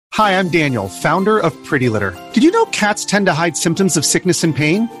Hi, I'm Daniel, founder of Pretty Litter. Did you know cats tend to hide symptoms of sickness and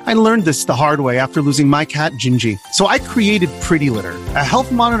pain? I learned this the hard way after losing my cat, Gingy. So I created Pretty Litter, a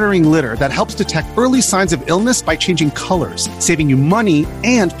health monitoring litter that helps detect early signs of illness by changing colors, saving you money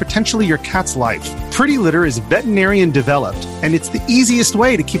and potentially your cat's life. Pretty Litter is veterinarian developed, and it's the easiest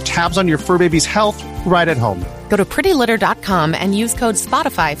way to keep tabs on your fur baby's health right at home. Go to prettylitter.com and use code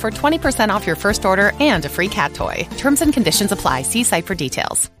SPOTIFY for 20% off your first order and a free cat toy. Terms and conditions apply. See site for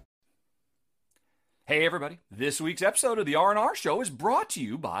details. Hey everybody, this week's episode of the R&R Show is brought to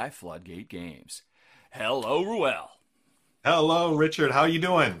you by Floodgate Games. Hello, Ruel. Hello, Richard. How you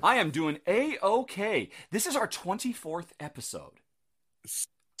doing? I am doing A-OK. This is our 24th episode.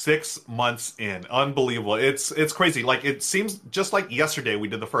 6 months in. Unbelievable. It's crazy. Like, it seems just like yesterday we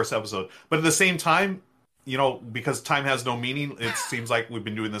did the first episode. But at the same time, you know, because time has no meaning, it seems like we've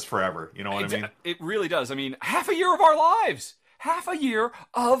been doing this forever. You know what I mean? It really does. I mean, half a year of our lives. Half a year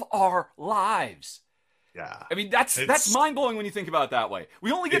of our lives. Yeah. I mean, that's mind-blowing when you think about it that way.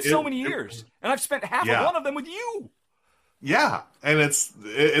 We only get so many years, and I've spent half of one of them with you. Yeah, and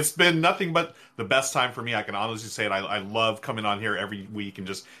it's been nothing but the best time for me. I can honestly say it. I love coming on here every week and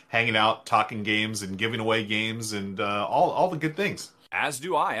just hanging out, talking games, and giving away games, and all the good things. As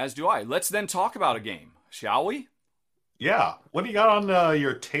do I. Let's then talk about a game, shall we? Yeah. What do you got on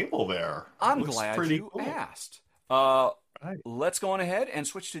your table there? I'm glad you asked. Right. Let's go on ahead and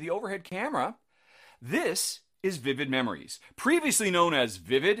switch to the overhead camera. This is Vivid Memories, previously known as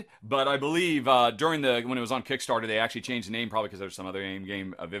Vivid, but I believe when it was on Kickstarter, they actually changed the name, probably because there's some other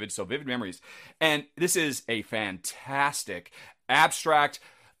game Vivid, so Vivid Memories. And this is a fantastic, abstract,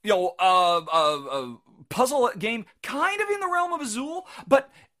 puzzle game, kind of in the realm of Azul, but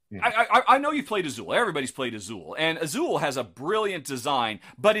I know you've played Azul. Everybody's played Azul. And Azul has a brilliant design,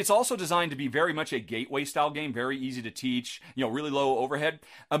 but it's also designed to be very much a gateway-style game, very easy to teach, really low overhead.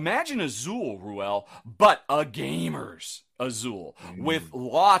 Imagine Azul, Ruel, but a gamer's Azul, with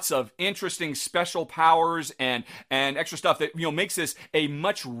lots of interesting special powers and extra stuff that makes this a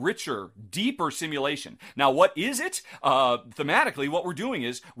much richer, deeper simulation. Now, what is it? Thematically, what we're doing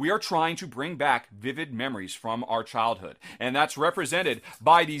is we are trying to bring back vivid memories from our childhood, and that's represented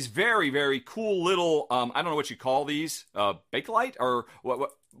by these very, very cool little I don't know what you call these, Bakelite, or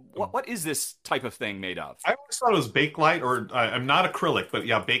what is this type of thing made of? I always thought it was Bakelite, or I'm not acrylic, but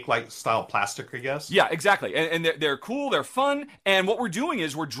yeah, Bakelite style plastic, I guess. Yeah, exactly. And they're cool, they're fun, and what we're doing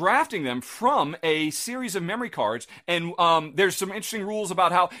is we're drafting them from a series of memory cards, and there's some interesting rules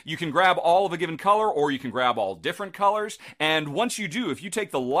about how you can grab all of a given color, or you can grab all different colors, and once you do, if you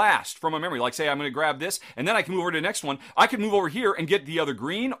take the last from a memory, like say I'm going to grab this, and then I can move over to the next one, I can move over here and get the other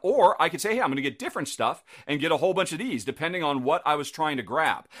green, or I could say, hey, I'm going to get different stuff and get a whole bunch of these, depending on what I was trying to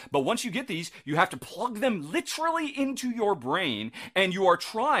grab. But once you get these, you have to plug them literally into your brain, and you are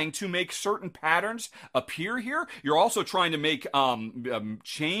trying to make certain patterns appear here. You're also trying to make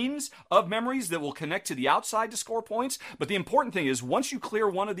chains of memories that will connect to the outside to score points. But the important thing is, once you clear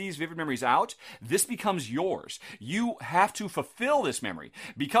one of these vivid memories out, this becomes yours. You have to fulfill this memory,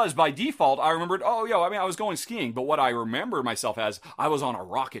 because by default, I remembered, I was going skiing, but what I remember myself as, I was on a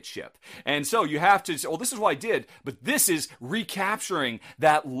rocket ship. And so you have to say, well, this is what I did, but this is recapturing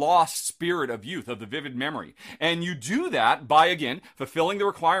that lost spirit of youth, of the vivid memory. And you do that by, again, fulfilling the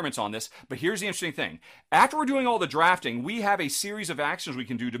requirements on this. But here's the interesting thing. After we're doing all the drafting, we have a series of actions we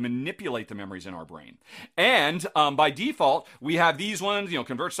can do to manipulate the memories in our brain. And by default, we have these ones,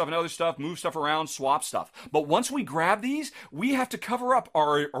 convert stuff and other stuff, move stuff around, swap stuff. But once we grab these, we have to cover up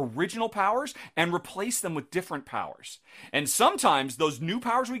our original powers and replace them with different powers. And sometimes those new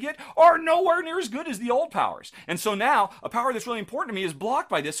powers we get are nowhere near as good as the old powers. And so now, a power that's really important to me is blocked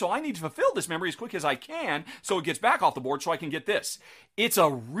by this, so I need to fulfill this memory as quick as I can so it gets back off the board so I can get this. It's a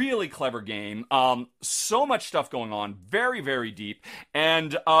really clever game. So much stuff going on, very, very deep,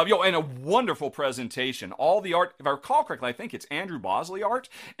 and and a wonderful presentation. All the art, if I recall correctly, I think it's Andrew Bosley art,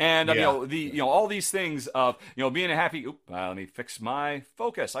 and all these things of being a happy. Let me fix my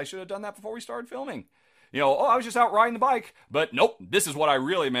focus. I should have done that before we started filming. I was just out riding the bike, but nope, this is what I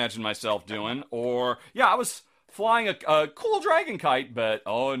really imagined myself doing. Or I was flying a cool dragon kite, but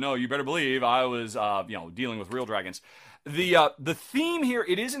oh no, you better believe I was dealing with real dragons. The theme here,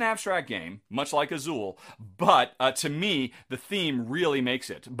 it is an abstract game, much like Azul, but to me, the theme really makes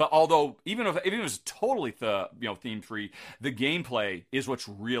it. But although, even if it was totally theme free, the gameplay is what's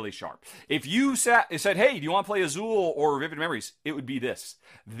really sharp. If you said, hey, do you want to play Azul or Vivid Memories? It would be this.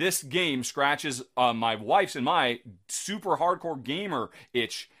 This game scratches my wife's and my super hardcore gamer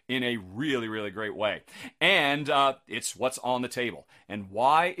itch in a really, really great way. And it's what's on the table. And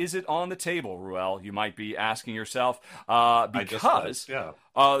why is it on the table, Ruel? You might be asking yourself. Because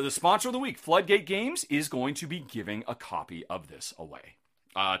The sponsor of the week, Floodgate Games, is going to be giving a copy of this away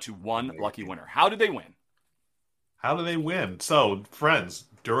to one lucky winner. How did they win? How do they win? So, friends,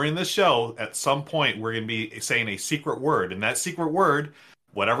 during the show, at some point, we're going to be saying a secret word. And that secret word,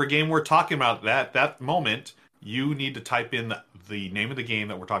 whatever game we're talking about at that moment, you need to type in the name of the game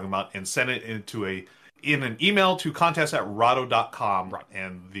that we're talking about and send it in an email to contest@rahdo.com. Right.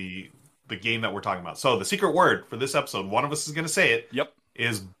 And the game that we're talking about. So the secret word for this episode, one of us is going to say it. Yep.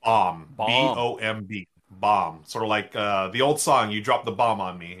 Is bomb. B-O-M-B. Bomb. Sort of like the old song, "You Dropped the Bomb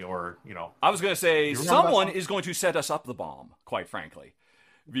on Me," or, I was going to say, someone is going to set us up the bomb, quite frankly.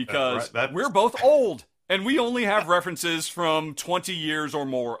 Because we're both old, and we only have references from 20 years or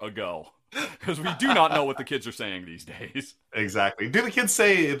more ago. Because we do not know what the kids are saying these days. Exactly. Do the kids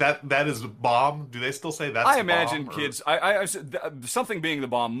say that is bomb? Do they still say that's I imagine bomb, kids, I something being the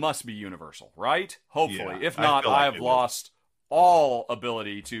bomb must be universal, right? Hopefully. Yeah, if not, I have lost all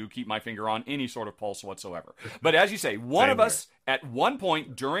ability to keep my finger on any sort of pulse whatsoever. But as you say, one of us at one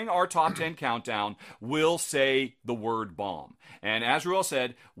point during our top 10 countdown will say the word bomb. And as Ruel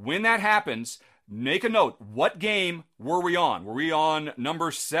said, when that happens, make a note. What game were we on? Were we on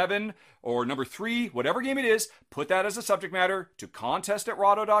number 7 or number 3? Whatever game it is, put that as a subject matter to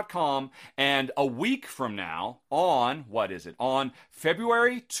contest@rahdo.com. And a week from now, on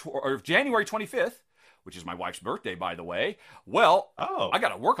January 25th, which is my wife's birthday, by the way. Well, I got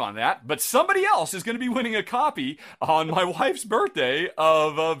to work on that. But somebody else is going to be winning a copy on my wife's birthday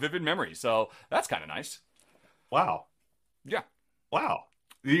of Vivid Memories. So that's kind of nice. Wow. Yeah. Wow.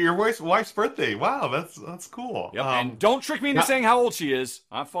 Your wife's birthday. Wow, that's cool. Yep. And don't trick me into saying how old she is.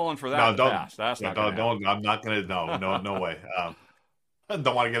 I've fallen for that in the past. That's not going to happen. I'm not going to. No way. I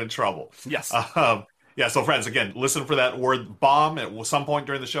don't want to get in trouble. Yes. Yeah, so friends, again, listen for that word bomb. At some point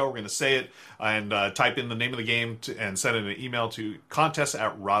during the show, we're going to say it and type in the name of the game and send in an email to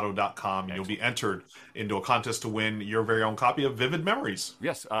contest@rahdo.com. And you'll be entered into a contest to win your very own copy of Vivid Memories.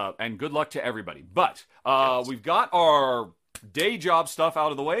 Yes, and good luck to everybody. But we've got our day job stuff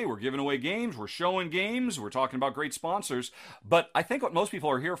out of the way. We're giving away games. We're showing games. We're talking about great sponsors. But I think what most people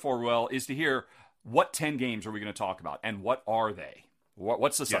are here for, Will, is to hear what 10 games are we going to talk about and what are they?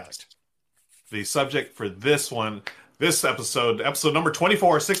 What's the subject? Yes. The subject for this episode number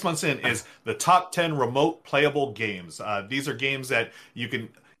 24, 6 months in, is the top 10 remote playable games. These are games that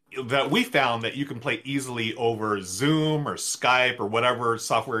we found that you can play easily over Zoom or Skype or whatever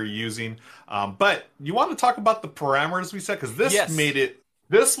software you're using. But you want to talk about the parameters we set? Because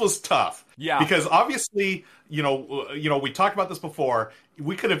this was tough. Yeah. Because obviously, we talked about this before.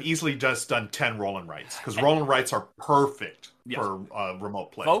 We could have easily just done 10 roll and writes because roll and writes are perfect for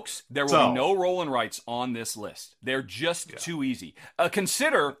remote play. Folks, there will be no roll and writes on this list. They're just too easy.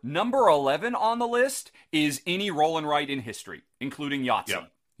 Consider number 11 on the list is any roll and write in history, including Yahtzee. Yep.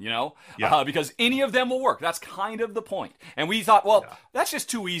 Because any of them will work. That's kind of the point. And we thought, that's just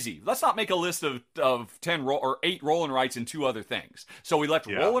too easy. Let's not make a list of 10 or 8 roll and writes and 2 other things. So we left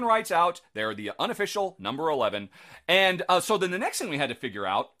roll and writes out. They're the unofficial number 11. And so then the next thing we had to figure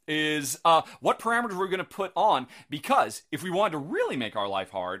out is what parameters we're going to put on, because if we wanted to really make our life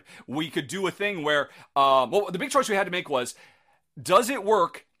hard, we could do a thing where, the big choice we had to make was, does it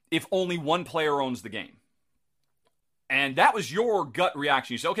work if only one player owns the game? And that was your gut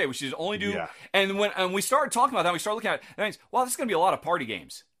reaction. You said, okay, we should only do... Yeah. And when we started talking about that, we started looking at it, and I said, this is going to be a lot of party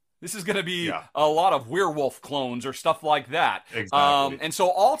games. This is going to be a lot of werewolf clones or stuff like that. Exactly. And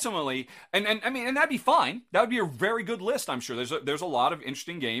so ultimately, and that'd be fine. That would be a very good list, I'm sure. There's a lot of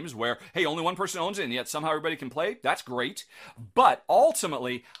interesting games where, hey, only one person owns it, and yet somehow everybody can play. That's great. But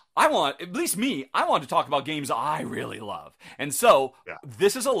ultimately, I want to talk about games I really love. And so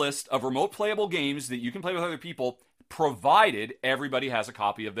this is a list of remote playable games that you can play with other people, provided everybody has a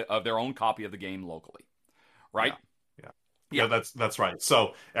copy of their own copy of the game locally, right? Yeah, that's right.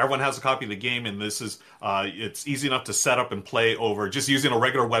 So everyone has a copy of the game, and this is it's easy enough to set up and play over just using a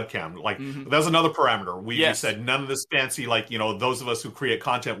regular webcam. Like that's another parameter. We said none of this fancy, like those of us who create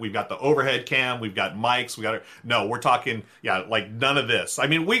content, we've got the overhead cam, we've got mics, we're talking like none of this. I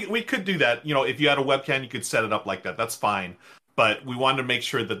mean, we could do that. If you had a webcam, you could set it up like that. That's fine. But we wanted to make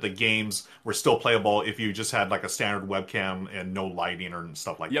sure that the games were still playable if you just had like a standard webcam and no lighting or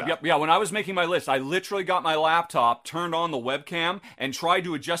stuff like that. Yeah, when I was making my list, I literally got my laptop, turned on the webcam, and tried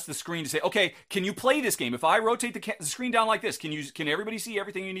to adjust the screen to say, okay, can you play this game? If I rotate the screen down like this, can everybody see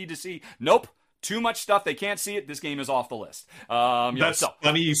everything you need to see? Nope. Too much stuff. They can't see it. This game is off the list. That's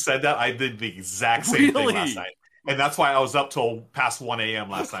funny you said that. I did the exact same thing last night. And that's why I was up till past 1 a.m.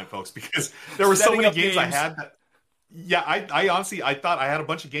 last night, folks, because there were so many games I had that... Yeah, I honestly, I thought I had a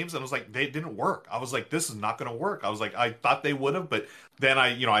bunch of games and I was like, they didn't work. I was like, this is not going to work. I was like, I thought they would have, but then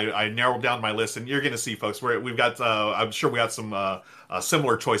I narrowed down my list, and you're going to see, folks. We've got I'm sure we got some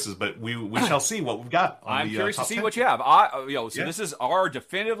similar choices, but we shall see what we've got. I'm curious to see 10. what you have. This is our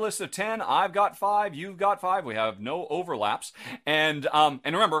definitive list of 10. I've got 5. You've got 5. We have no overlaps, and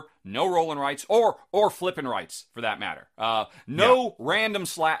remember, no rolling rights or flipping rights for that matter. Random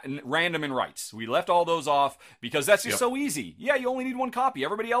and rights. We left all those off because that's just so easy. Yeah, you only need one copy.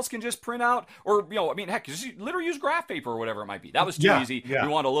 Everybody else can just print out, or heck, just literally use graph paper or whatever it might be. That was too easy. Yeah.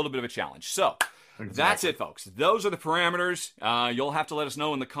 We want a little bit of a challenge. So. Exactly. That's it, folks. Those are the parameters. You'll have to let us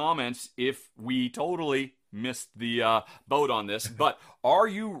know in the comments if we totally missed the boat on this. But are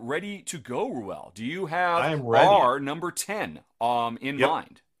you ready to go, Ruel? Do you have our number 10 in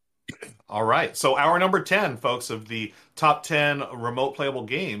mind? All right. So our number 10, folks, of the top 10 remote playable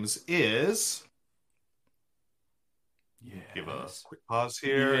games is... Yes. Give a quick pause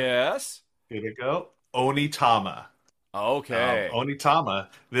here. Yes. Here we go. Onitama. Okay. Onitama.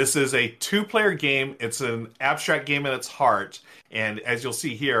 This is a 2-player game. It's an abstract game at its heart. And as you'll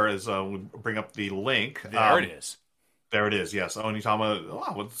see here, as we bring up the link. There it is. There it is, yes. Onitama.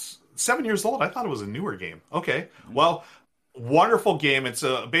 Wow, it's 7 years old. I thought it was a newer game. Okay. Well, wonderful game. It's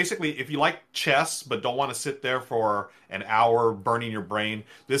basically, if you like chess but don't want to sit there for an hour burning your brain,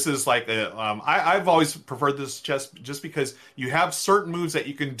 this is like I've always preferred this chess just because you have certain moves that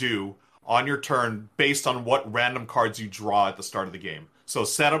you can do on your turn based on what random cards you draw at the start of the game. So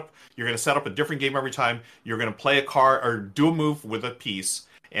you're going to set up a different game every time. You're going to play a card or do a move with a piece,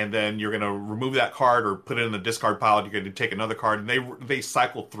 and then you're going to remove that card or put it in the discard pile. You're going to take another card, and they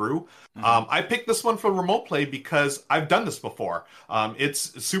cycle through. I picked this one for remote play because I've done this before.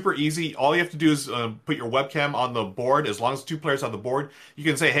 It's super easy. All you have to do is put your webcam on the board. As long as 2 players on the board, you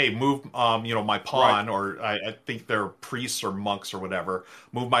can say, "Hey, move, my pawn," or I think they're priests or monks or whatever.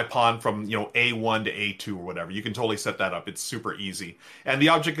 Move my pawn from A1 to A2 or whatever. You can totally set that up. It's super easy. And the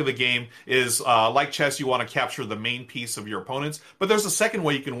object of the game is like chess. You want to capture the main piece of your opponents, but there's a second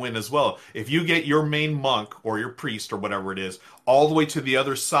way you can win as well. If you get your main monk or your priest or whatever it is all the way to the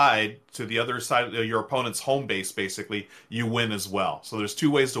other side of your opponent's home base, basically, you win as well. So there's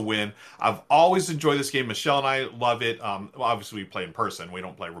 2 ways to win. I've always enjoyed this game. Michelle and I love it. Obviously, we play in person. We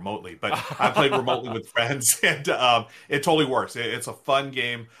don't play remotely, but I played remotely with friends, and it totally works. It's a fun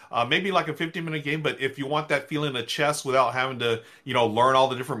game. Maybe like a 15-minute game, but if you want that feeling of chess without having to, learn all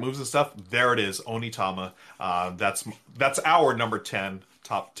the different moves and stuff, there it is, Onitama. That's our number 10.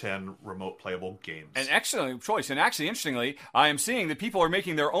 Top 10 remote playable games. An excellent choice. And actually, interestingly, I am seeing that people are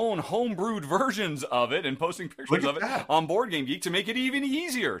making their own homebrewed versions of it and posting pictures of it on Board Game Geek to make it even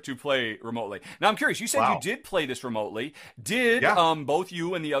easier to play remotely. Now, I'm curious. You said you did play this remotely. Did both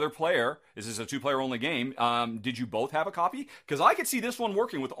you and the other player, is this a 2-player only game, did you both have a copy? Because I could see this one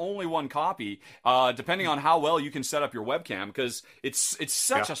working with only one copy, depending on how well you can set up your webcam, because it's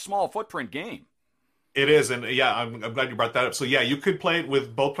such a small footprint game. It is, and I'm glad you brought that up. So you could play it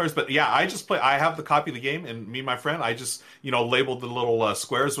with both players, but I have the copy of the game, and me and my friend, I just labeled the little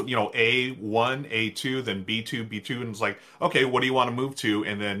squares, A1, A2, then B2, B2, and it's like, okay, what do you want to move to?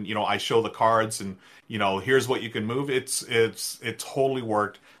 And then I show the cards, and here's what you can move. It totally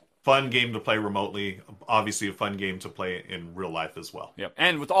worked. Fun game to play remotely. Obviously, a fun game to play in real life as well. Yep.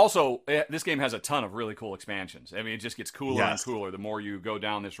 And with also, this game has a ton of really cool expansions. I mean, it just gets cooler and cooler the more you go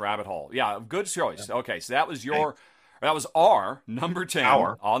down this rabbit hole. Yeah, good choice. Yeah. Okay, so that was our number 10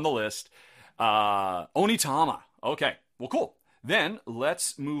 on the list. Onitama. Okay, well, cool. Then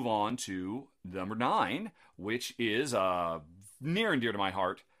let's move on to number 9, which is near and dear to my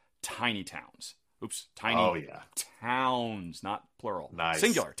heart, Tiny Towns. Oops, Tiny Towns, not plural. Nice.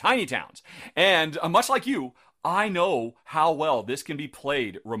 Singular, Tiny Towns. And much like you, I know how well this can be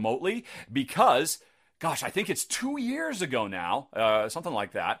played remotely because, gosh, I think it's 2 years ago now, something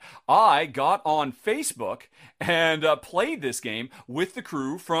like that, I got on Facebook and played this game with the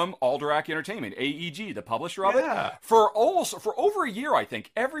crew from Alderac Entertainment, AEG, the publisher of it. For over a year, I think,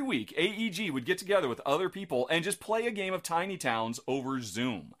 every week, AEG would get together with other people and just play a game of Tiny Towns over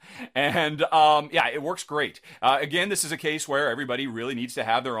Zoom. And it works great. Again, this is a case where everybody really needs to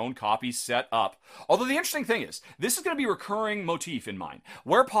have their own copies set up. Although the interesting thing is, this is going to be a recurring motif in mine.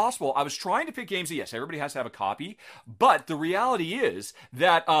 Where possible, I was trying to pick games that, yes, everybody has to have a copy, but the reality is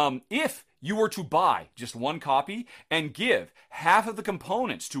that if you were to buy just one copy and give half of the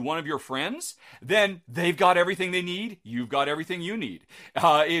components to one of your friends, then they've got everything they need. You've got everything you need.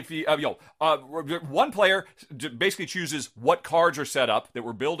 One player basically chooses what cards are set up that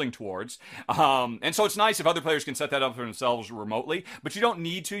we're building towards, and so it's nice if other players can set that up for themselves remotely. But you don't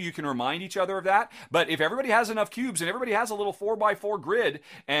need to. You can remind each other of that. But if everybody has enough cubes and everybody has a little 4x4 grid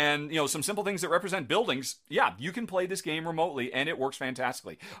and some simple things that represent buildings, yeah, you can play this game remotely and it works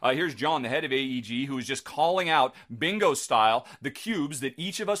fantastically. Here's John, the head of AEG, who is just calling out bingo style the cubes that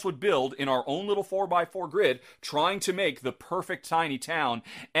each of us would build in our own little 4x4 grid, trying to make the perfect tiny town.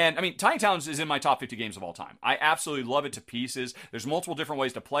 And I mean, Tiny Towns is in my top 50 games of all time. I absolutely love it to pieces. There's multiple different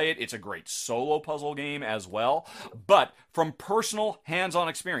ways to play it. It's a great solo puzzle game as well. But from personal hands-on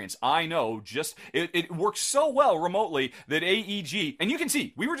experience, I know just it works so well remotely that AEG, and you can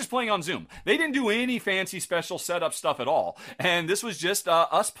see, we were just playing on Zoom. They didn't do any fancy special setup stuff at all. And this was just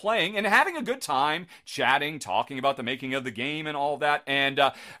us playing and having a good time, chatting, talking about the making of the game and all of that. And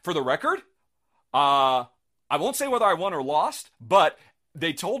for the record, I won't say whether I won or lost, but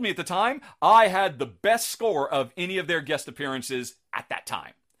they told me at the time I had the best score of any of their guest appearances at that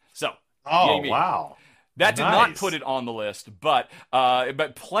time. So, wow. That did not put it on the list, but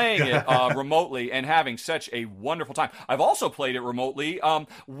playing it remotely and having such a wonderful time. I've also played it remotely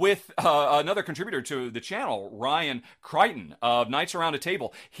with another contributor to the channel, Ryan Crichton of Knights Around a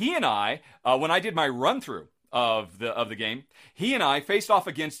Table. He and I, when I did my run-through of the game, he and I faced off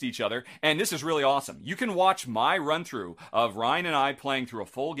against each other, and this is really awesome. You can watch my run-through of Ryan and I playing through a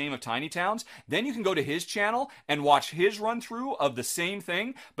full game of Tiny Towns. Then you can go to his channel and watch his run-through of the same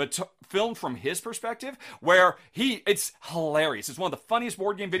thing, but filmed from his perspective, where it's hilarious. It's one of the funniest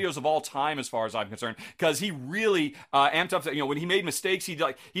board game videos of all time, as far as I'm concerned, because he really amped up. When he made mistakes, he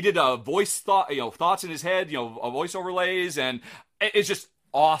did thoughts in his head, voice overlays, and it's just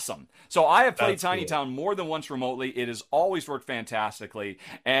awesome. So I have played Tiny Town more than once remotely. It has always worked fantastically.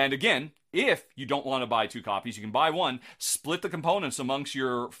 And again, if you don't want to buy 2 copies, you can buy one, split the components amongst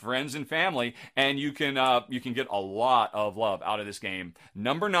your friends and family, and you can get a lot of love out of this game.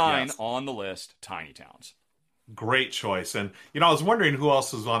 Number 9 on the list, Tiny Towns. Great choice. And, I was wondering who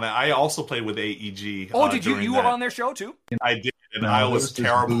else was on that. I also played with AEG. Oh, did you? You were on their show, too? I did, and I was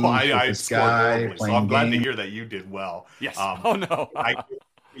terrible. I scored horribly, so I'm glad to hear that you did well. Yes. Oh, no.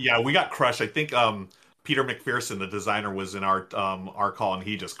 We got crushed. I think Peter McPherson, the designer, was in our call, and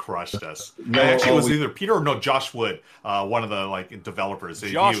he just crushed us. It was either Peter or Josh Wood, one of the developers.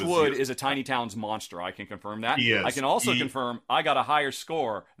 Josh Wood is a Tiny Towns monster. I can confirm that. He is. I can also confirm I got a higher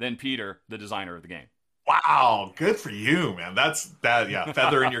score than Peter, the designer of the game. Wow, good for you, man.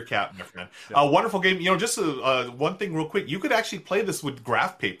 Feather in your cap, my friend. Yeah. Wonderful game. Just one thing real quick. You could actually play this with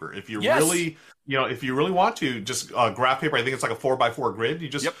graph paper if you really, if you really want to. Just graph paper. I think it's like a 4x4 grid. You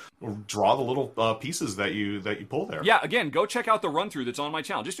just draw the little pieces that you pull there. Yeah, again, go check out the run-through that's on my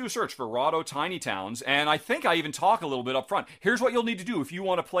channel. Just do a search for Rahdo Tiny Towns, and I think I even talk a little bit up front. Here's what you'll need to do if you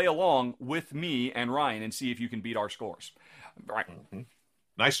want to play along with me and Ryan and see if you can beat our scores. All right. Mm-hmm.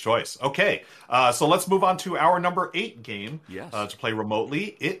 Nice choice. Okay, so let's move on to our number 8 game to play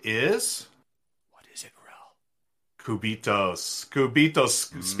remotely. It is... What is it, Rel? Cubitos.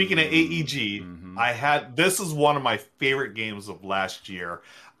 Speaking of AEG, this is one of my favorite games of last year.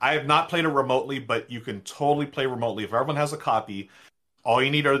 I have not played it remotely, but you can totally play remotely. If everyone has a copy, all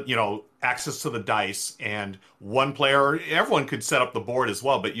you need are, access to the dice, and one player, everyone could set up the board as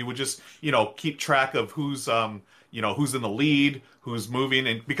well, but you would just, keep track of who's who's in the lead, who's moving,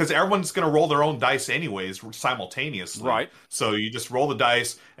 and because everyone's going to roll their own dice anyways simultaneously. Right. So you just roll the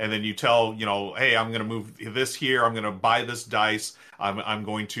dice, and then you tell, hey, I'm going to move this here. I'm going to buy this dice. I'm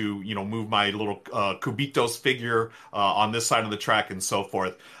going to, move my little Cubitos figure on this side of the track and so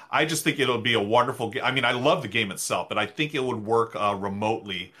forth. I just think it'll be a wonderful game. I mean, I love the game itself, but I think it would work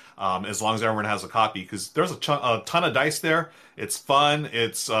remotely as long as everyone has a copy, because there's a ton of dice there. It's fun.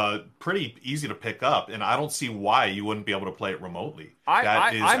 It's pretty easy to pick up, and I don't see why you wouldn't be able to play it remotely.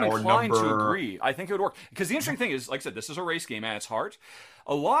 I'm inclined to agree. I think it would work. Because the interesting thing is, like I said, this is a race game at its heart.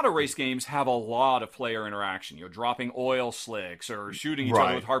 A lot of race games have a lot of player interaction. You're dropping oil slicks or shooting each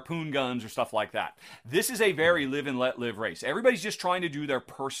other with harpoon guns or stuff like that. This is a very live and let live race. Everybody's just trying to do their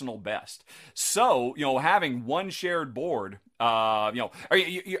personal best. So, having one shared board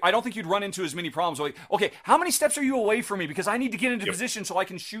I don't think you'd run into as many problems. Like, okay, how many steps are you away from me? Because I need to get into position so I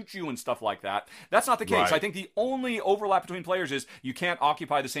can shoot you and stuff like that. That's not the case. Right. I think the only overlap between players is you can't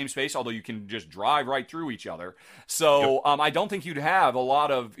occupy the same space, although you can just drive right through each other. So I don't think you'd have a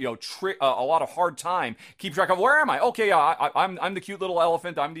lot of a lot of hard time keep track of where am I. Okay, I'm the cute little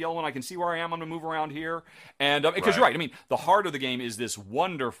elephant. I'm the yellow one. I can see where I am. I'm gonna move around here. And because you're right. I mean, the heart of the game is this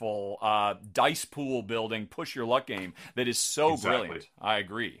wonderful dice pool building, push your luck game that is so brilliant. I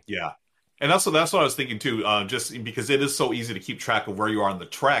agree. Yeah. And that's what I was thinking too. Just because it is so easy to keep track of where you are on the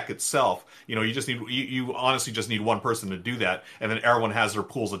track itself. You honestly just need one person to do that, and then everyone has their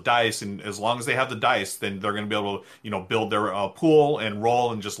pools of dice. And as long as they have the dice, then they're going to be able to build their pool and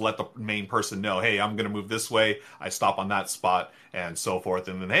roll, and just let the main person know, hey, I'm going to move this way. I stop on that spot, and so forth.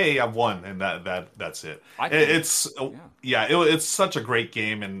 And then, hey, I've won, and that's it. It's such a great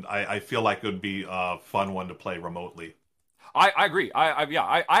game, and I feel like it would be a fun one to play remotely. I agree.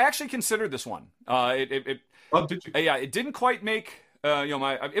 I actually considered this one. Oh, did you? Yeah, it didn't quite make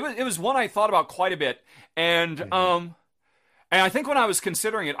it was one I thought about quite a bit, and I think when I was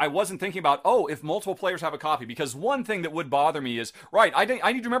considering it, I wasn't thinking about, if multiple players have a copy, because one thing that would bother me is, I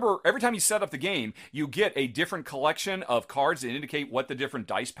need to remember every time you set up the game, you get a different collection of cards that indicate what the different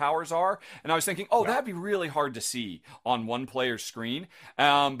dice powers are. And I was thinking, that'd be really hard to see on one player's screen.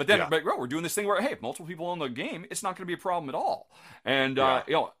 But we're doing this thing where, hey, if multiple people own the game, it's not going to be a problem at all. And,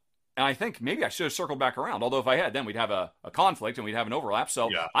 and I think maybe I should have circled back around. Although if I had, then we'd have a conflict and we'd have an overlap. So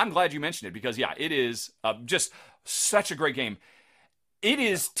I'm glad you mentioned it, because, it is just such a great game. It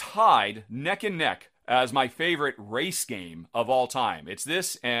is tied neck and neck as my favorite race game of all time. It's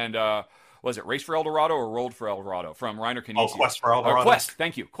this and, was it Race for El Dorado or Rolled for El Dorado from Reiner Knizia? Quest for El Dorado. Quest,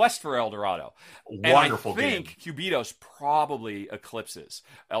 thank you. Quest for El Dorado. Wonderful game. And I think Cubitos probably eclipses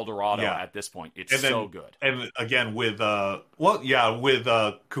El Dorado at this point. It's so good. And again, with Cubitos,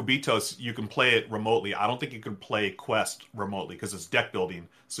 you can play it remotely. I don't think you can play Quest remotely because it's deck building,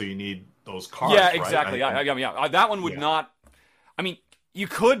 so you need those cards. Yeah, exactly. That one would not. I mean, you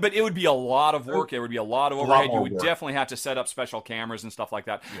could, but it would be a lot of work. There would be a lot of overhead. You would definitely have to set up special cameras and stuff like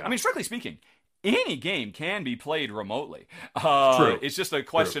that. Yeah. I mean, strictly speaking, any game can be played remotely. True. It's just a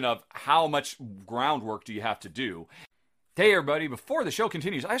question of how much groundwork do you have to do. Hey everybody, before the show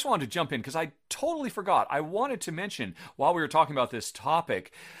continues, I just wanted to jump in because I totally forgot. I wanted to mention, while we were talking about this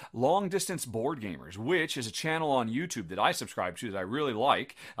topic, Long Distance Board Gamers, which is a channel on YouTube that I subscribe to that I really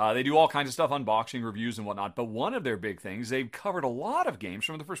like. They do all kinds of stuff, unboxing, reviews, and whatnot, but one of their big things, they've covered a lot of games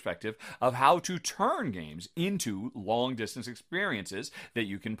from the perspective of how to turn games into long-distance experiences that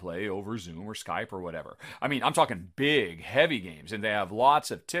you can play over Zoom or Skype or whatever. I mean, I'm talking big, heavy games, and they have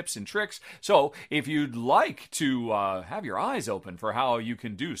lots of tips and tricks. So if you'd like to have your eyes open for how you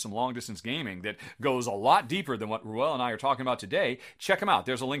can do some long-distance gaming that goes a lot deeper than what Ruel and I are talking about today, check them out.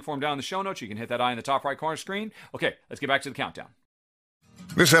 There's a link for them down in the show notes. You can hit that eye in the top right corner screen. Okay, let's get back to the countdown.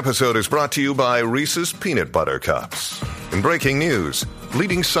 This episode is brought to you by Reese's Peanut Butter Cups. In breaking news,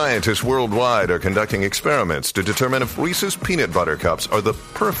 leading scientists worldwide are conducting experiments to determine if Reese's Peanut Butter Cups are the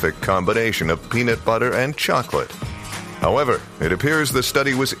perfect combination of peanut butter and chocolate. However, it appears the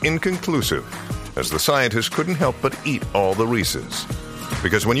study was inconclusive, as the scientists couldn't help but eat all the Reese's.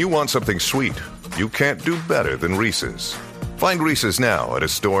 Because when you want something sweet, you can't do better than Reese's. Find Reese's now at a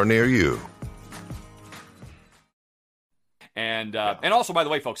store near you. And also, by the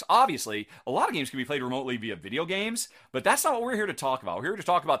way, folks, obviously, a lot of games can be played remotely via video games, but that's not what we're here to talk about. We're here to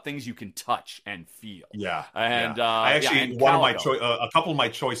talk about things you can touch and feel. Yeah. And I actually, a couple of my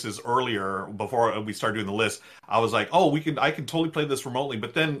choices earlier, before we started doing the list, I was like, I can totally play this remotely.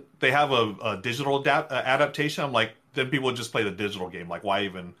 But then they have a digital adaptation. I'm like, then people would just play the digital game. Like, why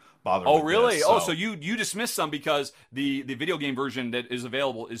even bother? Oh, really? This? So you dismissed some because the video game version that is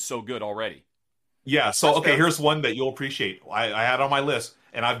available is so good already. Yeah, so okay, here's one that you'll appreciate. I had on my list,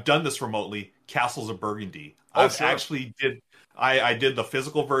 and I've done this remotely, Castles of Burgundy. I did the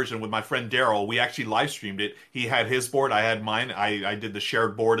physical version with my friend Daryl. We actually live streamed it. He had his board, I had mine. I did the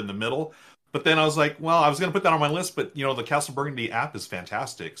shared board in the middle. But then I was like, well, I was going to put that on my list, but the Castle of Burgundy app is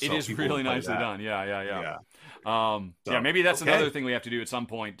fantastic. So it is really nicely done. Yeah. Maybe that's another thing we have to do at some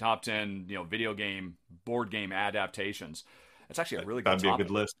point. Top 10, video game, board game adaptations. It's actually a really good topic. That'd be a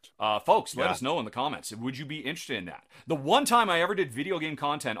good list. Folks, let us know in the comments. Would you be interested in that? The one time I ever did video game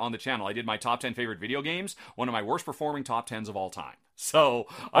content on the channel, I did my top 10 favorite video games, one of my worst performing top 10s of all time. So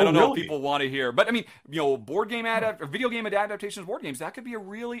I don't know if people want to hear. But I mean, board game video game adaptations of board games, that could be a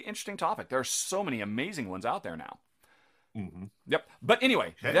really interesting topic. There are so many amazing ones out there now. Mm-hmm. Yep. But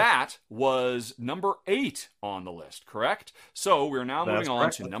anyway, that was number 8 on the list, correct? So we're now moving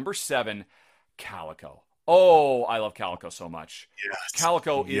on to number 7, Calico. Oh, I love Calico so much. Yes.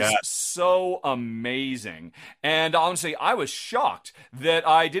 Calico is Yes. so amazing. And honestly, I was shocked that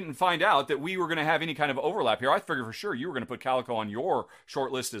I didn't find out that we were going to have any kind of overlap here. I figured for sure you were going to put Calico on your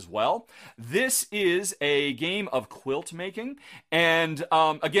short list as well. This is a game of quilt making. And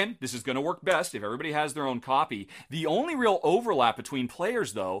again, this is going to work best if everybody has their own copy. The only real overlap between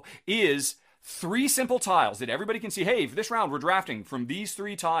players, though, is 3 simple tiles that everybody can see. Hey, for this round, we're drafting from these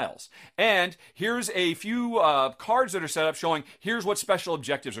 3 tiles. And here's a few cards that are set up showing here's what special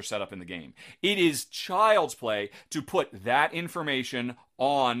objectives are set up in the game. It is child's play to put that information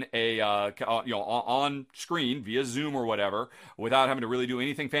on a on screen via Zoom or whatever without having to really do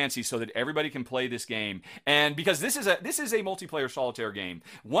anything fancy, so that everybody can play this game. And because this is a multiplayer solitaire game,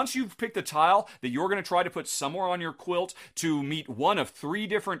 once you've picked a tile that you're going to try to put somewhere on your quilt to meet one of 3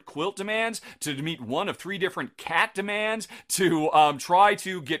 different quilt demands, to meet one of 3 different cat demands, to try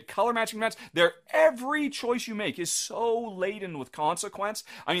to get color matching demands, every choice you make is so laden with consequence.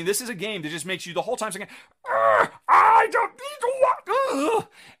 I mean, this is a game that just makes you the whole time saying, I don't need to walk.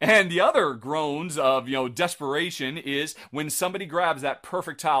 And the other groans of desperation is when somebody grabs that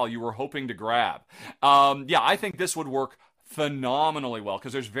perfect tile you were hoping to grab. I think this would work phenomenally well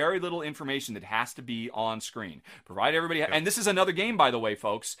because there's very little information that has to be on screen. Provide everybody, and this is another game, by the way,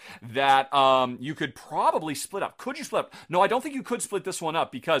 folks, that you could probably split up. Could you split up? No, I don't think you could split this one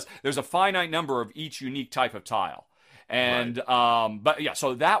up because there's a finite number of each unique type of tile, and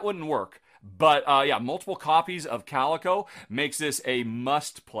so that wouldn't work. But multiple copies of Calico makes this a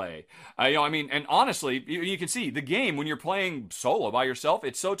must play. And honestly, you can see the game when you're playing solo by yourself.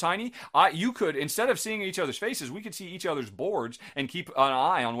 It's so tiny. You could, instead of seeing each other's faces, we could see each other's boards and keep an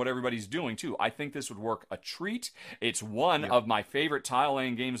eye on what everybody's doing too. I think this would work a treat. It's one of my favorite tile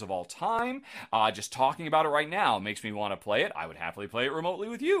laying games of all time. Just talking about it right now makes me want to play it. I would happily play it remotely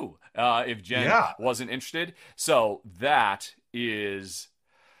with you if Jen wasn't interested. So that is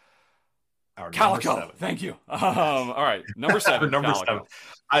Calico. Thank you. All right, number 7. Number Calico.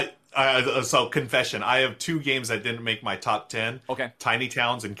 7. So confession, I have 2 games that didn't make my top 10. Okay. Tiny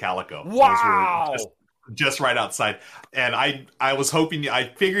Towns and Calico. Wow. Those were just right outside. And I was hoping, I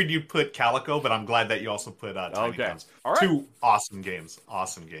figured you'd put Calico, but I'm glad that you also put Tiny Towns. All right. 2 awesome games.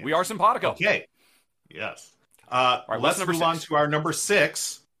 Awesome games. We are simpatico. Okay. Yes. Let's move on to our number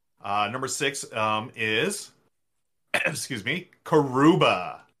 6. Number 6 is, excuse me,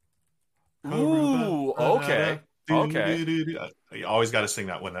 Karuba. Ooh, okay. You always got to sing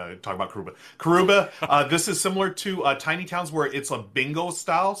that when I talk about Karuba. Karuba, this is similar to Tiny Towns where it's a bingo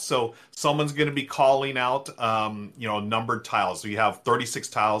style. So someone's going to be calling out, numbered tiles. So you have 36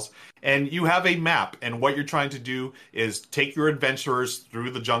 tiles and you have a map. And what you're trying to do is take your adventurers through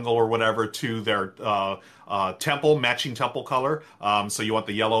the jungle or whatever to their temple, matching temple color. So you want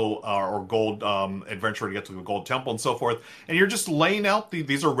the yellow or gold adventurer to get to the gold temple and so forth. And you're just laying out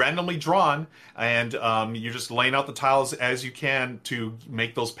these are randomly drawn, and you're just laying out the tiles as you can to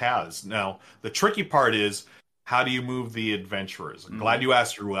make those paths. Now, the tricky part is, how do you move the adventurers? I'm glad you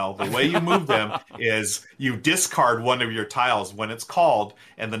asked, Ruel. The way you move them is you discard one of your tiles when it's called,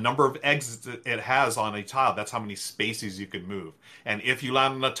 and the number of exits it has on a tile, that's how many spaces you can move. And if you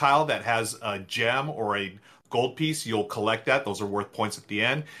land on a tile that has a gem or a gold piece, you'll collect that. Those are worth points at the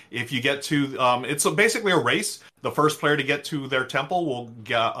end. If you get to, it's basically a race. The first player to get to their temple will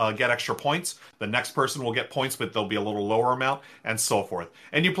get extra points. The next person will get points, but they'll be a little lower amount, and so forth.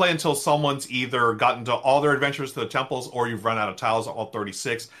 And you play until someone's either gotten to all their adventures to the temples or you've run out of tiles, all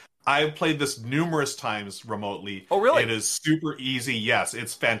 36. I've played this numerous times remotely. Oh, really? It is super easy. Yes,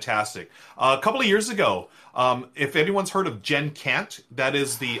 it's fantastic. A couple of years ago, if anyone's heard of Gen Can't, that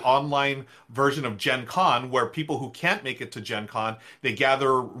is the online version of Gen Con, where people who can't make it to Gen Con, they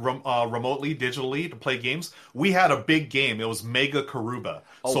gather remotely, digitally to play games. We had a big game. It was Mega Karuba.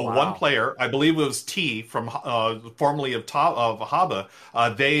 Wow. One player, I believe it was T from formerly of Haba,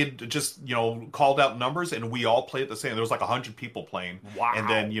 they just called out numbers and we all played the same. There was like 100 people playing. Wow. And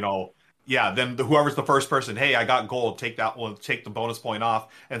then then whoever's the first person, hey, I got gold, take that one, take the bonus point off,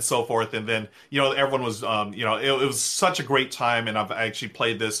 and so forth. And then, everyone was, it was such a great time. And I've actually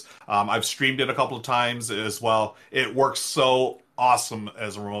played this. I've streamed it a couple of times as well. It works so awesome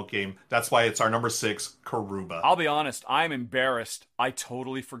as a remote game. That's why it's our number 6, Karuba. I'll be honest, I'm embarrassed. I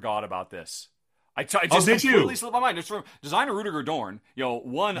totally forgot about this. It just did you? completely slipped my mind. It's from designer Rudiger Dorn,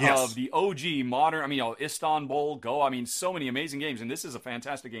 one Yes. of the OG modern, Istanbul, Go, so many amazing games, and this is a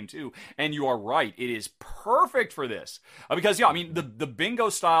fantastic game too. And you are right, it is perfect for this. Because, the bingo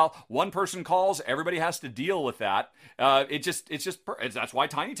style, one person calls, everybody has to deal with that. That's why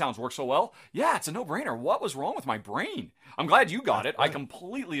Tiny Towns work so well. Yeah, it's a no-brainer. What was wrong with my brain? I'm glad you got it. I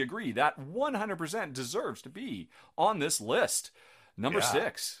completely agree. That 100% deserves to be on this list. Number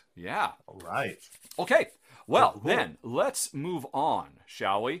 6. Yeah. All right. Okay. Well, Cool. then, let's move on,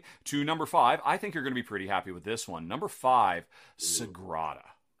 shall we, to number 5. I think you're going to be pretty happy with this one. Number 5, Sagrada.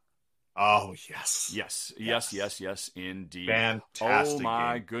 Oh, yes. Yes, indeed. Fantastic Oh,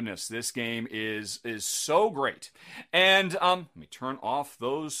 my game. goodness. This game is so great. And let me turn off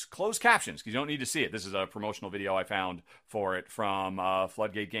those closed captions because you don't need to see it. This is a promotional video I found for it from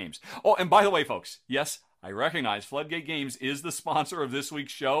Floodgate Games. Oh, and by the way, folks, yes, I recognize Floodgate Games is the sponsor of this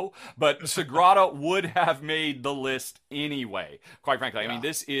week's show, but Sagrada would have made the list anyway. Quite frankly,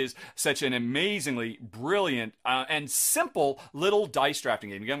 this is such an amazingly brilliant and simple little dice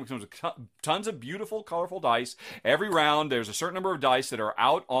drafting game. Again, it comes with tons of beautiful, colorful dice. Every round, there's a certain number of dice that are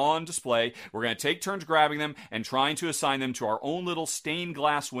out on display. We're going to take turns grabbing them and trying to assign them to our own little stained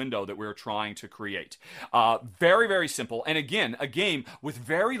glass window that we're trying to create. Very, very simple. And again, a game with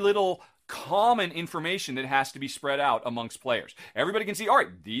very little common information that has to be spread out amongst players. Everybody can see, all right,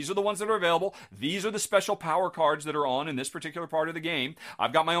 these are the ones that are available. These are the special power cards that are on in this particular part of the game.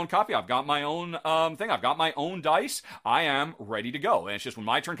 I've got my own copy. I've got my own thing. I've got my own dice. I am ready to go. And it's just when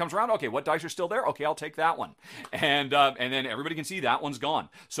my turn comes around, okay, what dice are still there? Okay, I'll take that one. And then everybody can see that one's gone.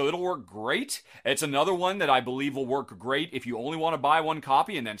 So it'll work great. It's another one that I believe will work great if you only want to buy one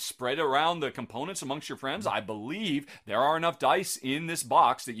copy and then spread around the components amongst your friends. I believe there are enough dice in this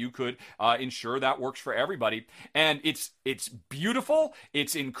box that you could ensure that works for everybody. And it's beautiful.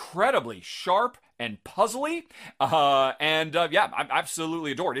 It's incredibly sharp and puzzly. I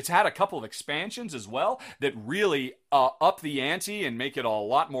absolutely adore it. It's had a couple of expansions as well that really up the ante and make it a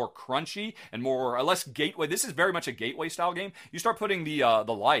lot more crunchy and more or less gateway. This is very much a gateway style game. You start putting the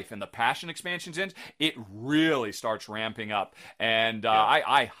life and the passion expansions in, it really starts ramping up. And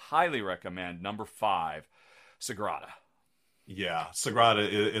I highly recommend number 5, Sagrada. Yeah, Sagrada,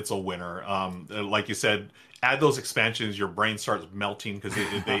 it's a winner. Like you said, add those expansions, your brain starts melting because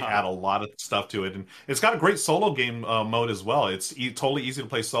they add a lot of stuff to it. And it's got a great solo game mode as well. It's totally easy to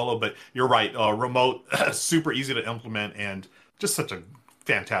play solo, but you're right, remote, super easy to implement, and just such a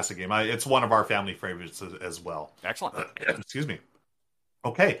fantastic game. It's one of our family favorites as well. Excellent. Excuse me.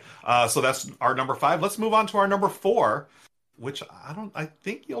 Okay, so that's our number 5. Let's move on to our number 4, which I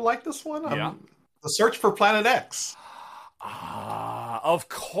think you'll like this one. Yeah. The Search for Planet X. Of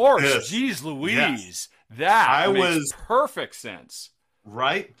course. Yes. Jeez Louise. Yes. That makes perfect sense.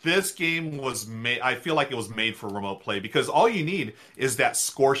 Right? This game was made, I feel like it was made for remote play because all you need is that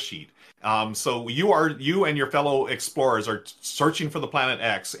score sheet. So you and your fellow explorers are searching for the planet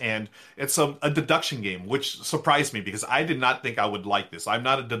X, and it's a deduction game, which surprised me because I did not think I would like this. I'm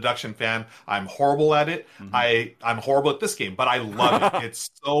not a deduction fan. I'm horrible at it. Mm-hmm. I'm horrible at this game, but I love it. It's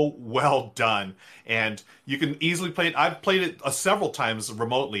so well done, and you can easily play it. I've played it several times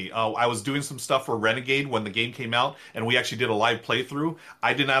remotely. I was doing some stuff for Renegade when the game came out, and we actually did a live playthrough.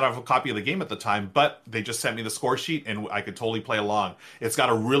 I did not have a copy of the game at the time, but they just sent me the score sheet, and I could totally play along. It's got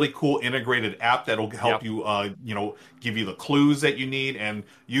a really cool integrated app that'll help you, give you the clues that you need, and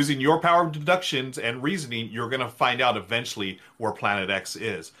using your power of deductions and reasoning, you're going to find out eventually where Planet X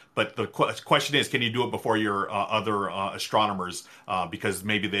is. But the question is, can you do it before your other astronomers? Because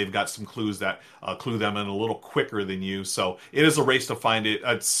maybe they've got some clues that clue them in a little quicker than you. So it is a race to find it.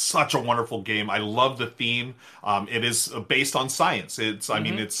 It's such a wonderful game. I love the theme. It is based on science. It's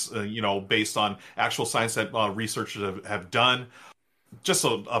based on actual science that researchers have done. Just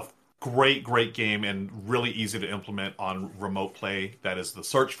a great game and really easy to implement on remote play. That is The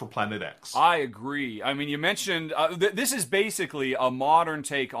Search for Planet X. I agree. I mean, you mentioned this is basically a modern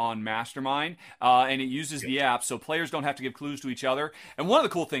take on Mastermind, and it uses the app so players don't have to give clues to each other. And one of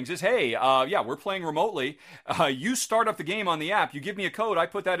the cool things is, hey, we're playing remotely. You start up the game on the app. You give me a code. I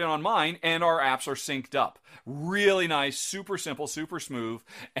put that in on mine, and our apps are synced up. Really nice, super simple, super smooth.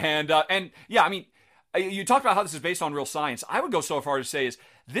 And I mean, you talked about how this is based on real science. I would go so far as to say is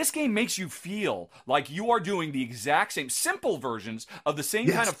this game makes you feel like you are doing the exact same simple versions of the same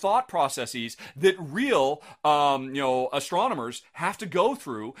kind of thought processes that real, astronomers have to go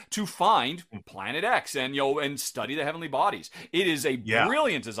through to find Planet X and study the heavenly bodies. It is a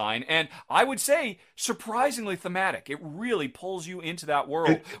brilliant design, and I would say surprisingly thematic. It really pulls you into that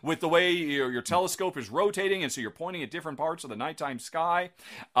world with the way your telescope is rotating, and so you're pointing at different parts of the nighttime sky.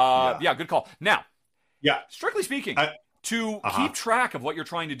 Good call. Now, Yeah. strictly speaking, to keep track of what you're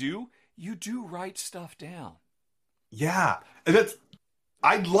trying to do, you do write stuff down. Yeah. And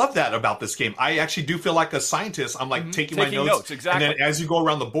I love that about this game. I actually do feel like a scientist. I'm like taking my notes. Exactly. And then as you go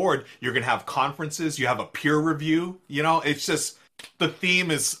around the board, you're going to have conferences. You have a peer review. You know, it's just, the theme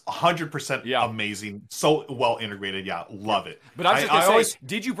is 100% amazing. So well integrated. Yeah, love it. But I was just going to say,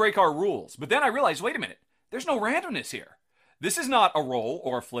 did you break our rules? But then I realized, wait a minute, there's no randomness here. This is not a roll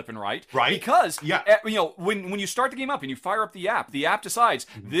or a flip and write. Right. Because, when you start the game up and you fire up the app decides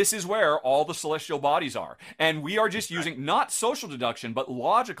this is where all the celestial bodies are. And we are just using not social deduction, but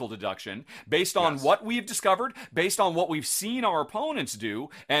logical deduction based on what we've discovered, based on what we've seen our opponents do,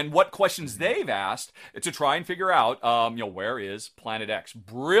 and what questions they've asked to try and figure out, where is Planet X?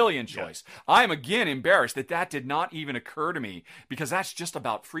 Brilliant choice. I am, again, embarrassed that did not even occur to me, because that's just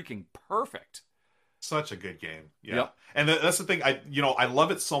about freaking perfect. Such a good game. Yeah. Yep. And that's the thing. I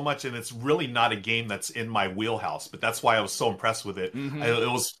love it so much, and it's really not a game that's in my wheelhouse, but that's why I was so impressed with it. It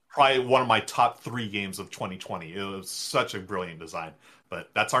was probably one of my top 3 games of 2020. It was such a brilliant design. But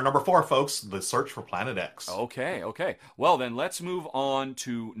that's our number 4, folks, The Search for Planet X. Okay. Well, then let's move on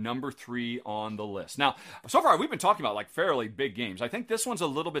to number 3 on the list. Now, so far we've been talking about like fairly big games. I think this one's a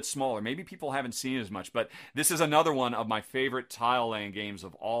little bit smaller. Maybe people haven't seen it as much, but this is another one of my favorite tile laying games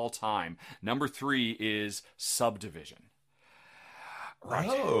of all time. Number 3 is Subdivision. Right.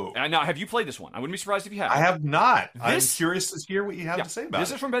 Oh. Now, have you played this one? I wouldn't be surprised if you have. I have not. I'm curious to hear what you have to say about it.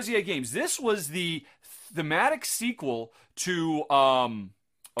 This is from Bezier Games. This was the thematic sequel to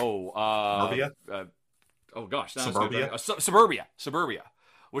Suburbia? Suburbia,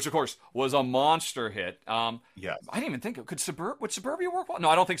 which of course was a monster hit. Yes. I didn't even think would Suburbia work well? No,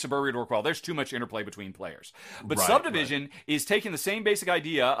 I don't think Suburbia would work well. There's too much interplay between players. But Subdivision is taking the same basic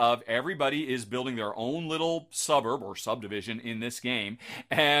idea of everybody is building their own little suburb or subdivision in this game,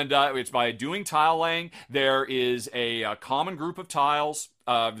 and it's by doing tile laying. There is a common group of tiles.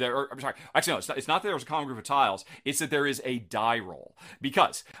 It's not that there's a common group of tiles. It's that there is a die roll,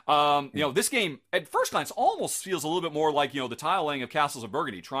 because this game at first glance almost feels a little bit more like the tile laying of Castles of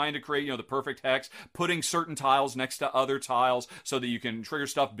Burgundy, trying to create the perfect hex, putting certain tiles next to other tiles so that you can trigger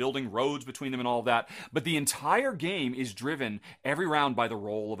stuff, building roads between them and all of that. But the entire game is driven every round by the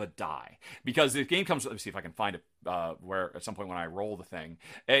roll of a die, because the game comes. Let me see if I can find it. Where at some point when I roll the thing,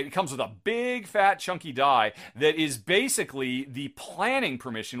 it comes with a big fat chunky die that is basically the planning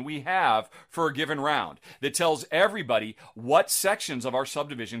permission we have for a given round, that tells everybody what sections of our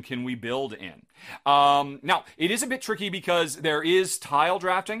subdivision can we build in. Now it is a bit tricky because there is tile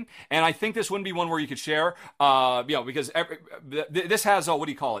drafting, and I think this wouldn't be one where you could share, because this has what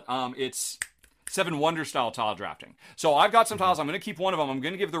do you call it? It's Seven Wonders style tile drafting. So I've got some tiles. I'm going to keep one of them. I'm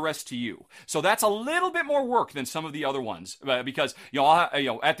going to give the rest to you. So that's a little bit more work than some of the other ones, because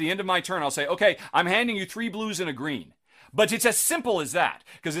at the end of my turn, I'll say, okay, I'm handing you 3 blues and a green. But it's as simple as that,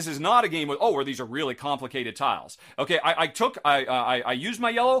 because this is not a game where these are really complicated tiles. Okay, I used my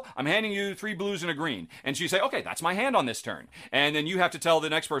yellow, I'm handing you 3 blues and a green. And so you say, okay, that's my hand on this turn. And then you have to tell the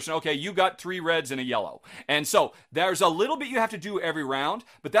next person, okay, you got 3 reds and a yellow. And so there's a little bit you have to do every round,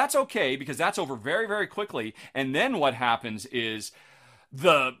 but that's okay, because that's over very, very quickly. And then what happens is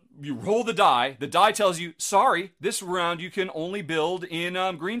you roll the die tells you, sorry, this round you can only build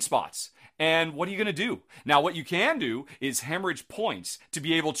in green spots. And what are you going to do? Now, what you can do is hemorrhage points to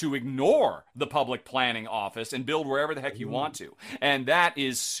be able to ignore the public planning office and build wherever the heck you want to. And that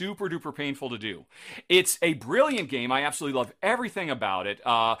is super duper painful to do. It's a brilliant game. I absolutely love everything about it.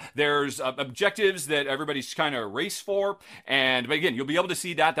 There's objectives that everybody's kind of race for. But again, you'll be able to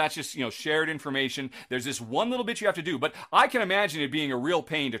see that. That's just, shared information. There's this one little bit you have to do. But I can imagine it being a real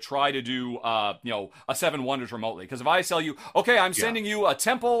pain to try to do, a Seven Wonders remotely. Because if I tell you, okay, I'm sending you a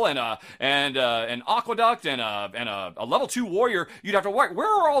temple and an aqueduct and a level 2 warrior, you'd have to where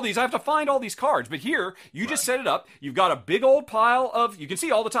are all these? I have to find all these cards. But here, you just set it up. You've got a big old pile of, you can see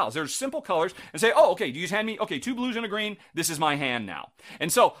all the tiles. There's simple colors, and say, oh, okay, do you just hand me, 2 blues and a green? This is my hand now.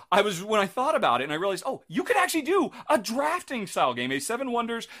 And so when I thought about it, and I realized, you could actually do a drafting style game, a Seven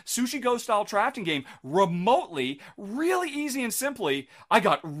Wonders Sushi Go style drafting game remotely, really easy and simply. I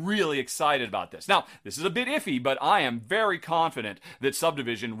got really excited about this. Now, this is a bit iffy, but I am very confident that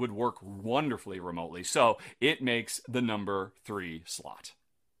Subdivision would work wonderfully remotely. So it makes the number 3 slot.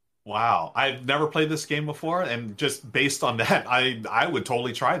 Wow. I've never played this game before, and just based on that, I would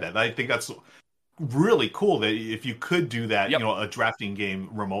totally try that. I think that's really cool that if you could do that, a drafting game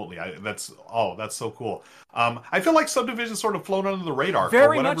remotely. That's so cool. I feel like Subdivision sort of flown under the radar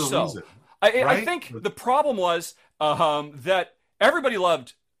for whatever reason. I think the problem was that everybody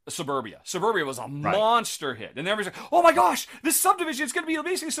loved Suburbia. Suburbia was a monster hit. And everybody's like, oh my gosh, this Subdivision is going to be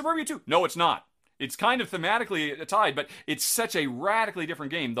basically Suburbia 2. No, it's not. It's kind of thematically tied, but it's such a radically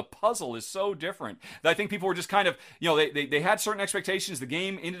different game. The puzzle is so different that I think people were just kind of, they had certain expectations. The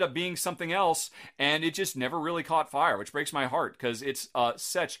game ended up being something else, and it just never really caught fire, which breaks my heart because it's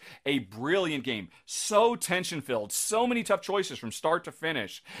such a brilliant game. So tension-filled, so many tough choices from start to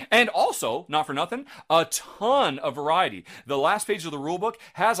finish. And also, not for nothing, a ton of variety. The last page of the rulebook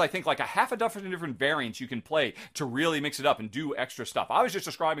has, I think, like a half a dozen different variants you can play to really mix it up and do extra stuff. I was just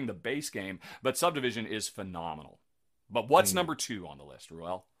describing the base game, but Subdivision is phenomenal. But what's number 2 on the list,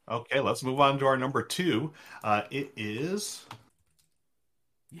 Ruel? Okay, let's move on to our number 2. It is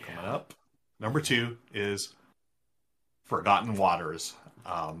coming up. Number 2 is Forgotten Waters.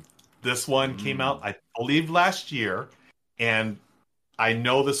 This one came out, I believe, last year, and I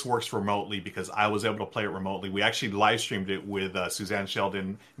know this works remotely because I was able to play it remotely. We actually live streamed it with Suzanne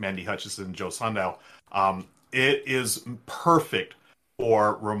Sheldon, Mandy Hutchison, and Joe Sundial. It is perfect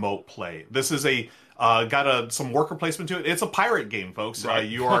for remote play. This is got some worker placement to it. It's a pirate game, folks. Right.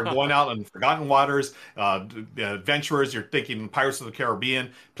 You are going out in Forgotten Waters, adventurers. You're thinking Pirates of the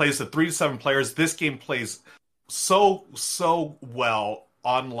Caribbean. Plays to 3 to 7 players. This game plays so well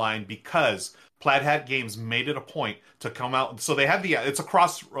online because Plaid Hat Games made it a point to come out. So they have it's a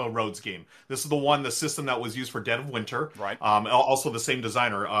Crossroads game. This is the system that was used for Dead of Winter. Right. Also the same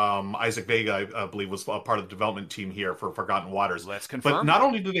designer, Isaac Vega, I believe, was part of the development team here for Forgotten Waters. Let's confirm. But not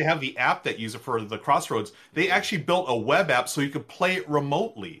only do they have the app that uses it for the Crossroads, they actually built a web app so you could play it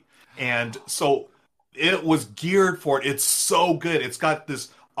remotely. And so it was geared for it. It's so good. It's got this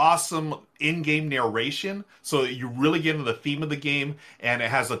awesome in-game narration, so you really get into the theme of the game, and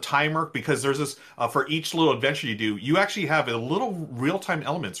it has a timer because there's this for each little adventure you do, you actually have a little real-time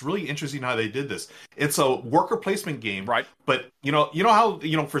element. It's really interesting how they did this. It's a worker placement game, right? But you know how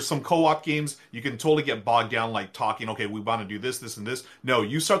for some co-op games you can totally get bogged down like talking. Okay, we want to do this, and this. No,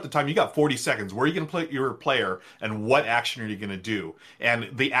 you start the time. You got 40 seconds. Where are you going to put your player, and what action are you going to do? And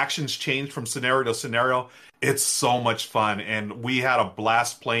the actions change from scenario to scenario. It's so much fun, and we had a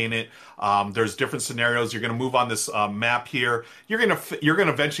blast playing it. There's different scenarios. You're going to move on this map here. You're going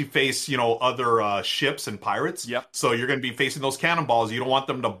to eventually face other ships and pirates. Yep. So you're going to be facing those cannonballs. You don't want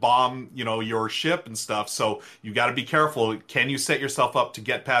them to bomb your ship and stuff. So you got to be careful. Can you set yourself up to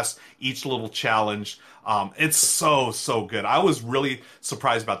get past each little challenge? It's so good. I was really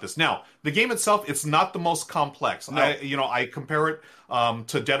surprised about this. Now, the game itself, it's not the most complex. No. I compare it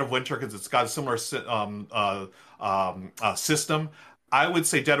to Dead of Winter because it's got a similar system. I would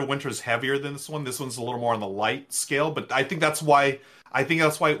say Dead of Winter is heavier than this one. This one's a little more on the light scale, but I think that's why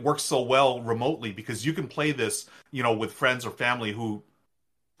it works so well remotely, because you can play this, with friends or family who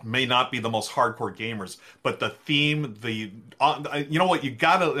may not be the most hardcore gamers, but the theme, you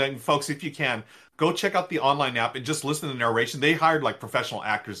gotta, and folks, if you can, go check out the online app and just listen to the narration. They hired like professional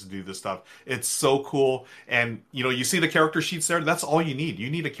actors to do this stuff. It's so cool. And you see the character sheets there. That's all you need.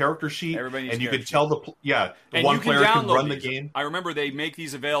 You need a character sheet, and you can tell one player can run the game. I remember they make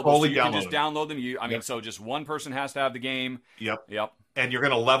these available, so you can just download them. So just one person has to have the game. Yep. And you're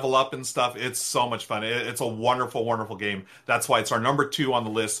going to level up and stuff. It's so much fun. It's a wonderful, wonderful game. That's why it's our number 2 on the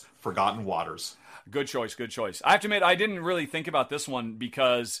list, Forgotten Waters. Good choice. I have to admit, I didn't really think about this one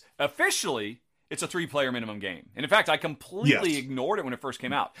because officially it's a 3-player minimum game. And in fact, I completely ignored it when it first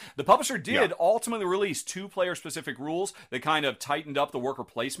came out. The publisher did ultimately release 2-player specific rules that kind of tightened up the worker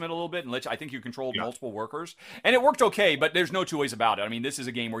placement a little bit, and I think you controlled multiple workers. And it worked okay, but there's no two ways about it. I mean, this is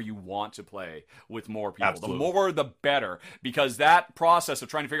a game where you want to play with more people. Absolutely. The more, the better. Because that process of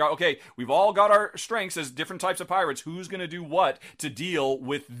trying to figure out, okay, we've all got our strengths as different types of pirates. Who's going to do what to deal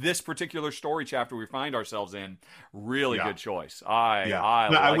with this particular story chapter we find ourselves in? Really good choice. I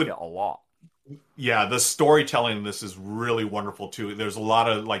like it a lot. Yeah, the storytelling in this is really wonderful too. There's a lot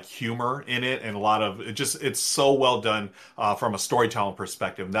of humor in it, and a lot of it's so well done from a storytelling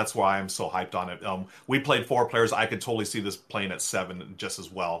perspective. And that's why I'm so hyped on it. We played 4 players. I could totally see this playing at 7 just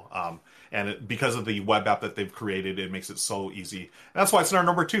as well. Because of the web app that they've created, it makes it so easy. And that's why it's in our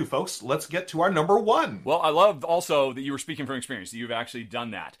number 2, folks. Let's get to our number 1. Well, I love also that you were speaking from experience, that you've actually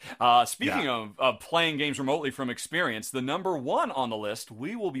done that. Speaking of playing games remotely from experience, the number 1 on the list,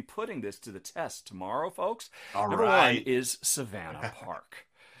 we will be putting this to the test tomorrow, folks. Number 1 is Savannah Park.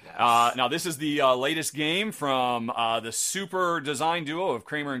 Now, this is the latest game from the super design duo of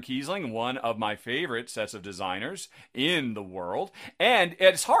Kramer and Kiesling, one of my favorite sets of designers in the world. And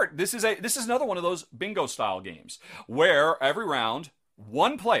at its heart, this is another one of those bingo-style games where every round,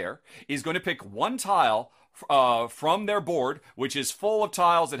 one player is going to pick one tile from their board, which is full of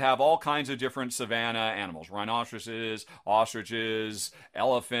tiles that have all kinds of different savanna animals, rhinoceroses, ostriches,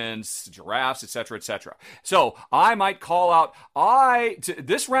 elephants, giraffes, etc., etc. So I might call out,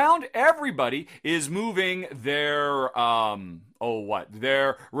 this round, everybody is moving their,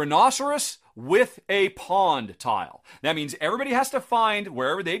 their rhinoceros with a pond tile. That means everybody has to find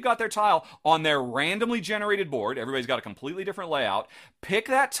wherever they've got their tile on their randomly generated board. Everybody's got a completely different layout. Pick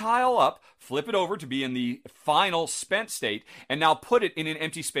that tile up, flip it over to be in the final spent state, and now put it in an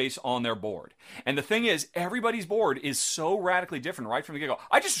empty space on their board. And the thing is, everybody's board is so radically different right from the get-go.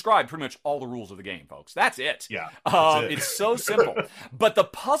 I just described pretty much all the rules of the game, folks. That's it. Yeah. It's so simple. But the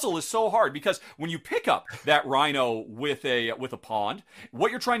puzzle is so hard because when you pick up that rhino with a pond,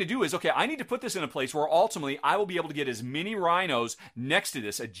 what you're trying to do is, okay, I need to put this in a place where ultimately I will be able to get as many rhinos next to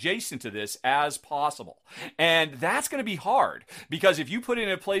this, adjacent to this, as possible. And that's going to be hard because if you put it in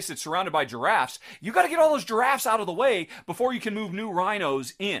a place that's surrounded by giraffes, you got to get all those giraffes out of the way before you can move new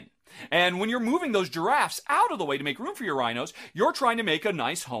rhinos in. And when you're moving those giraffes out of the way to make room for your rhinos, you're trying to make a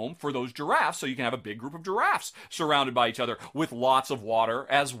nice home for those giraffes so you can have a big group of giraffes surrounded by each other with lots of water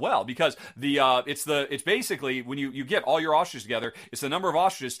as well. Because it's basically when you get all your ostriches together, it's the number of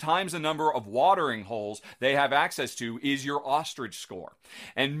ostriches times the number of watering holes they have access to is your ostrich score.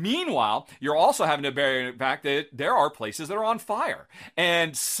 And meanwhile, you're also having to bear in fact that there are places that are on fire.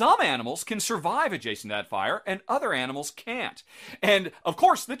 And some animals can survive adjacent to that fire and other animals can't. And of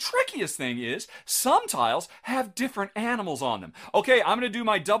course, the trickiest thing is some tiles have different animals on them. Okay, I'm going to do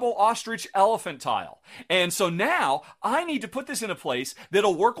my double ostrich elephant tile. And so now I need to put this in a place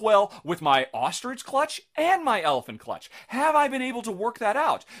that'll work well with my ostrich clutch and my elephant clutch. Have I been able to work that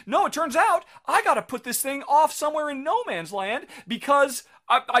out? No, it turns out I got to put this thing off somewhere in no man's land because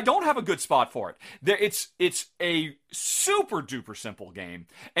I don't have a good spot for it. It's a super duper simple game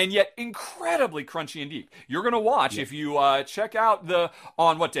and yet incredibly crunchy and deep. You're going to watch if you check out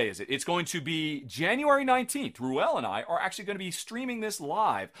on what day is it? It's going to be January 19th. Ruel and I are actually going to be streaming this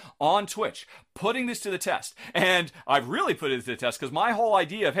live on Twitch, putting this to the test. And I've really put it to the test because my whole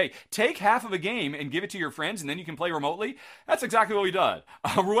idea of, hey, take half of a game and give it to your friends and then you can play remotely, that's exactly what we did.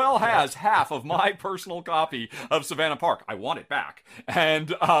 Ruel has half of my personal copy of Savannah Park. I want it back. And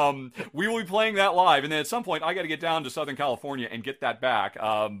we will be playing that live. And then at some point, I got to get down to Southern California and get that back.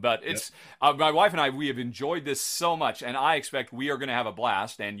 But it's my wife and I, we have enjoyed this so much, and I expect we are going to have a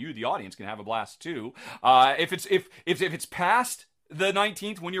blast, and you, the audience, can have a blast too. If it's past the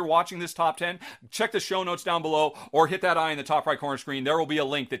 19th when you're watching this top 10, check the show notes down below or hit that eye in the top right corner screen. There will be a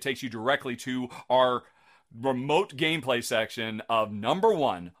link that takes you directly to our remote gameplay section of number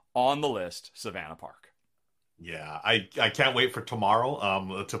 1 on the list, Savannah Park. Yeah, I can't wait for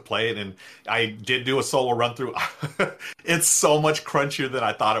tomorrow to play it, and I did do a solo run through. It's so much crunchier than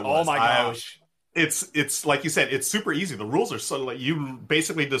I thought it was. Oh my gosh. It's like you said, it's super easy. The rules are so, like, you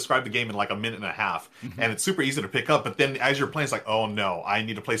basically described the game in like a minute and a half, and it's super easy to pick up. But then as you're playing, it's like, oh no, I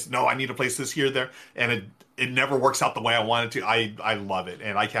need to place this here, there, and it never works out the way I wanted to. I love it,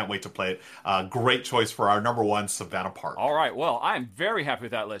 and I can't wait to play it. Great choice for our number 1, Savannah Park. All right, well, I'm very happy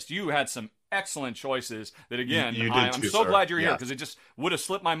with that list. You had some excellent choices that, again, I'm so glad you're here because it just would have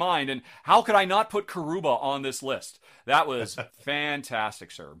slipped my mind. And how could I not put Karuba on this list? That was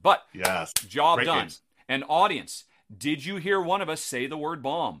fantastic, sir. But yes, job great done. games. And audience, did you hear one of us say the word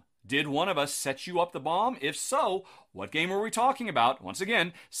bomb? Did one of us set you up the bomb? If so, what game were we talking about? Once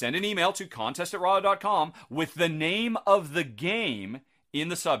again, send an email to contest@rawdog.com with the name of the game in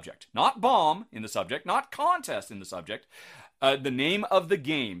the subject. Not bomb in the subject, not contest in the subject. The name of the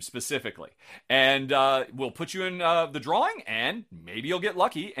game specifically. And we'll put you in the drawing, and maybe you'll get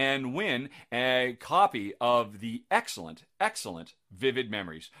lucky and win a copy of the excellent Vivid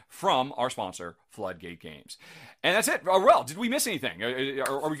Memories from our sponsor, Floodgate Games. And that's it. Well, did we miss anything?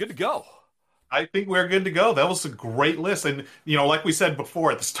 Are we good to go? I think we're good to go. That was a great list. And, like we said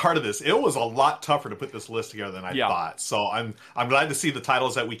before at the start of this, it was a lot tougher to put this list together than I thought. So I'm glad to see the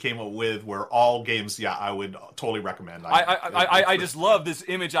titles that we came up with were all games, I would totally recommend. I just love this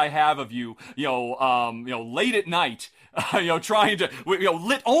image I have of you, late at night, trying to,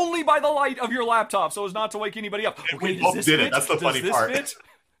 lit only by the light of your laptop so as not to wake anybody up. We both did it. That's the funny part. Fit?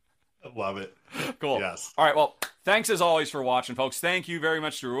 I love it. Cool. Yes. All right. Well, thanks as always for watching, folks. Thank you very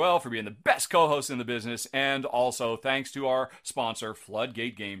much to Ruel for being the best co-host in the business. And also thanks to our sponsor,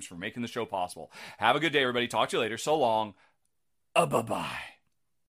 Floodgate Games, for making the show possible. Have a good day, everybody. Talk to you later. So long. Bye-bye.